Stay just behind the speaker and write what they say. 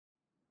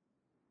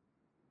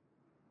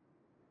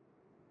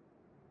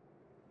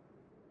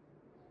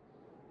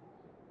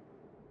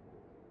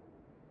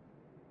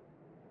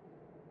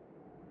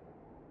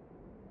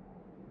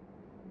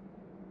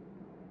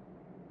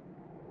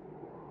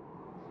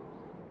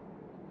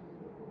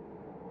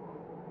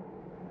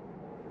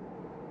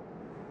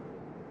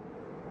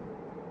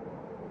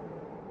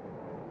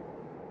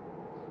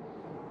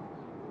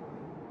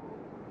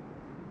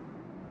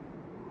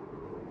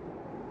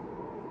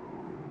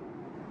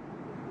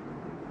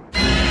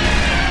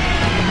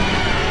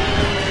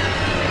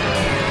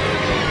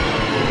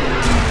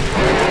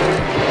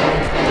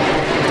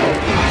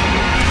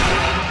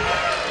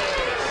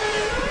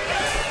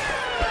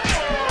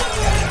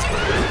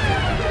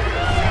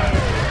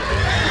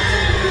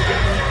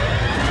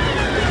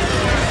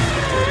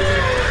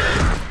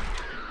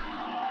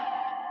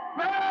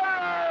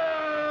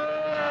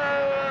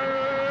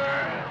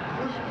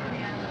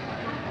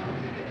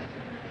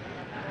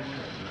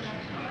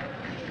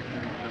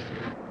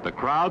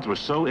crowds were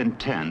so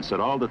intense at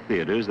all the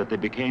theaters that they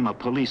became a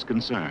police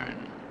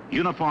concern.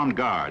 Uniformed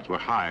guards were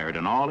hired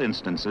in all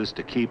instances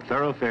to keep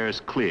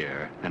thoroughfares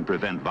clear and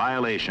prevent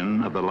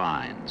violation of the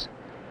lines.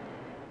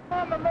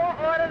 Form a more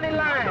orderly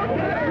line.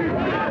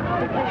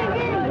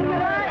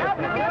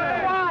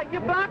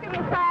 You're blocking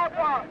the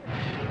sidewalk.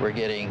 We're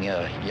getting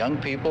young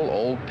people,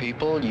 old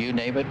people, you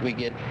name it, we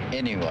get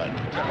anyone.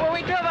 Well,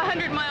 we drove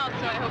 100 miles,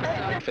 so I hope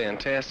so.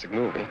 Fantastic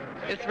movie.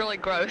 It's really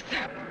gross.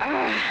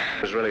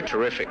 It was really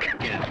terrific.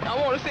 I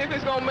want to see if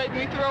it's going to make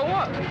me throw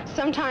up.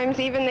 Sometimes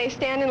even they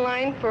stand in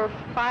line for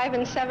 5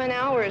 and 7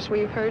 hours.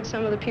 We've heard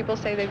some of the people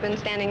say they've been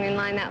standing in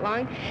line that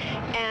long.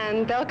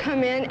 And they'll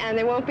come in and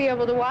they won't be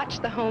able to watch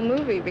the whole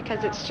movie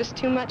because it's just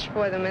too much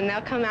for them. And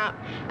they'll come out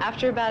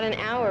after about an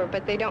hour,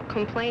 but they don't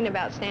complain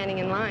about standing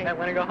in line. I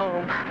want to go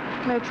home.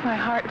 Makes my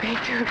heart beat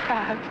too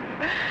fast.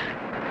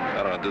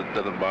 I don't know, it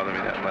doesn't bother me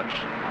that much.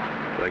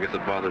 But I guess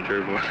it bothered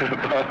her more than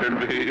it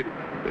bothered me.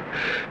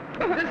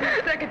 This is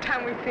the second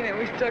time we've seen it.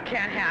 We still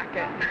can't hack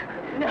it.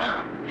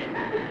 No.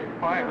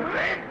 Why was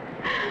that?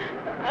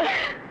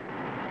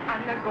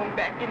 I'm not going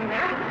back in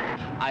there.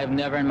 I've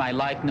never in my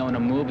life known a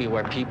movie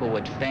where people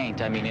would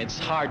faint. I mean, it's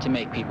hard to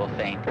make people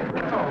faint. If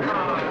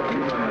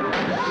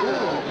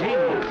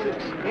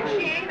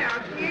she ain't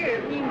out here,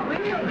 he will.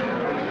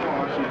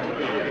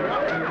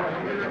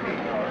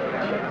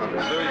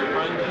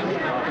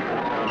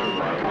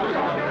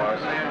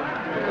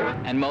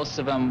 And most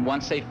of them,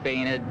 once they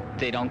fainted,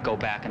 they don't go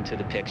back into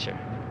the picture.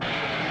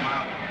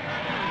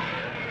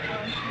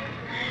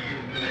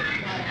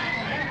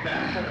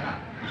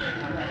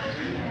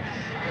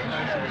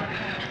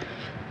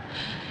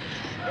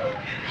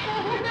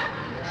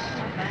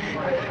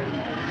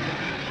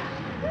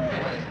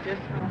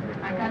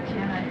 I got you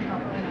and I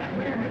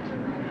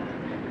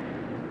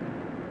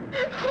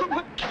Oh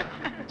my God.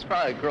 It's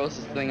probably the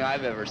grossest thing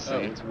I've ever seen. Oh,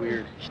 it's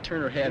weird. She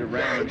turned her head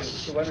around.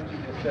 So why don't you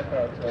just step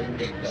out so I can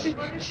get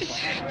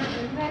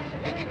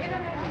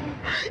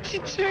She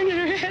turned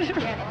her head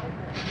around.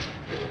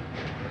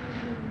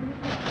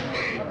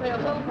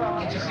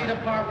 Did you see the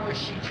part where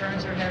she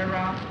turns her head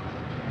around?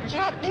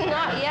 Not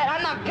yet.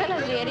 I'm not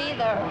gonna see it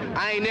either.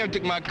 I ain't never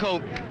took my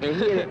coat and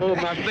hit it over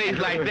my face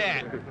like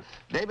that.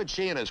 David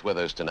Sheehan is with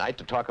us tonight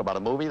to talk about a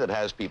movie that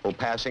has people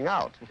passing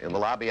out in the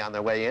lobby on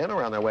their way in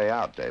or on their way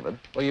out, David.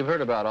 Well, you've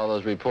heard about all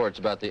those reports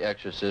about The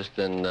Exorcist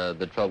and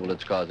the trouble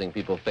it's causing,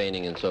 people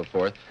fainting and so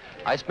forth.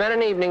 I spent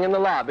an evening in the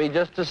lobby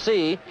just to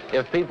see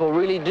if people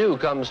really do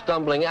come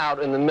stumbling out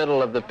in the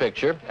middle of the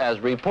picture, as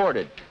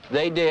reported.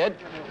 They did,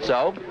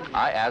 so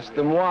I asked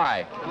them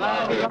why.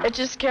 It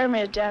just scared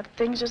me to death.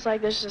 Things just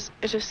like this,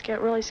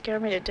 really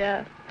scared me to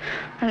death.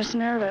 I'm just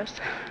nervous.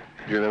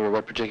 Do you remember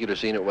what particular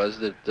scene it was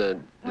that...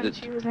 When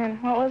she was in,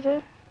 what was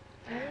it?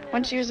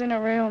 When she was in a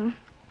room,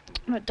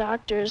 the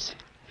doctors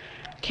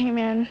came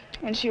in,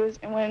 and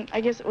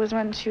I guess it was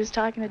when she was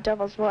talking the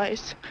devil's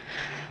voice.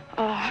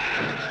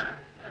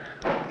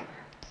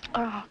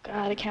 Oh,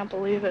 God, I can't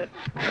believe it.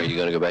 Are you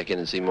going to go back in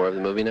and see more of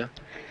the movie now?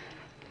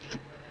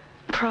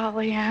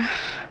 Probably, yeah.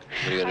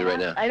 What are you going to do right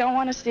now? I don't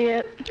want to see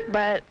it,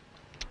 but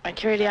my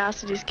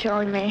curiosity's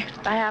killing me.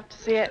 I have to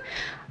see it.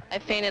 I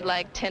fainted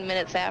like 10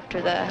 minutes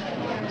after the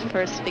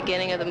first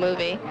beginning of the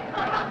movie.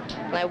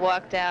 And I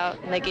walked out,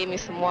 and they gave me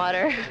some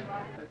water.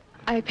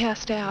 I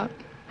passed out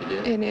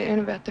in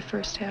about the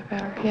first half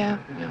hour, yeah.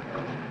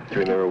 Do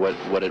you remember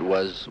what it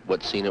was,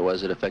 what scene it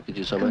was that affected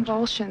you so much?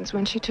 Convulsions,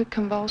 when she took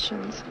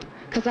convulsions.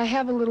 Because I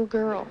have a little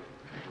girl,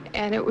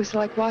 and it was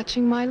like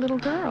watching my little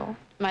girl.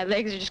 My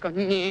legs are just going,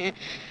 nyeh,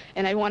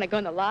 and I want to go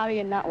in the lobby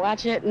and not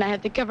watch it, and I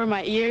have to cover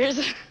my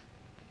ears.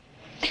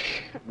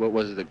 What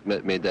was it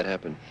that made that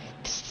happen?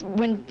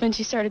 When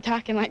she started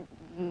talking like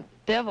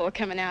devil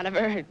coming out of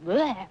her.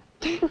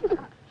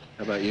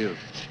 How about you?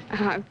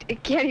 I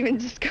can't even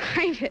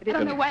describe it. I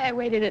don't know why I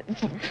waited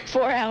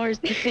 4 hours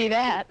to see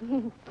that.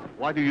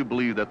 Why do you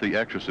believe that The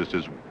Exorcist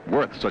is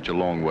worth such a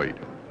long wait?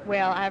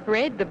 Well, I've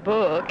read the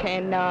book,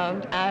 and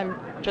I'm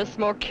just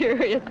more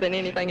curious than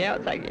anything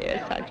else, I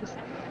guess.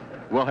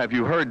 Well, have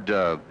you heard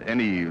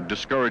any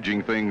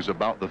discouraging things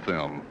about the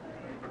film?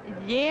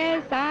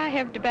 Yes, I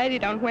have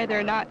debated on whether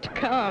or not to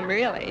come,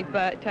 really,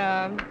 but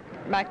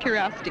my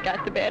curiosity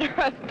got the better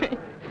of me.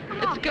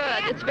 It's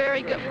good. It's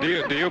very good.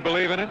 Do you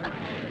believe in it?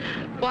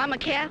 Well, I'm a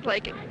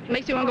Catholic. It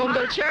makes me want to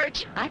go to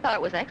church. I thought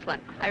it was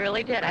excellent. I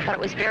really did. I thought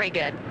it was very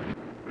good.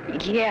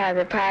 Yeah,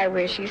 the part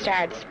where she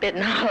started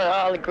spitting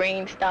all the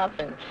green stuff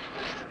and,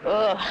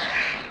 ugh.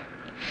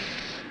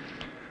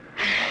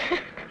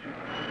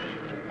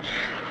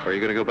 Are you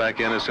going to go back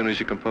in as soon as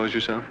you compose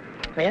yourself?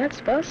 Yeah, I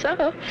suppose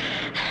so.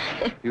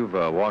 You've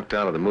walked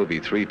out of the movie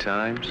 3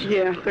 times?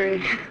 Yeah,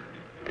 3.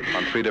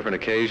 On 3 different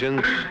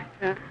occasions?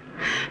 Yeah.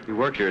 You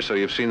work here, so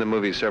you've seen the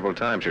movie several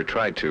times. You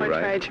tried to,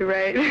 right? I tried to,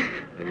 right.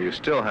 And you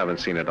still haven't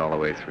seen it all the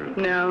way through.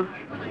 No.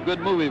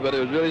 Good movie, but it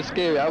was really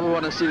scary. I would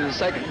want to see it a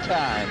second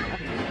time.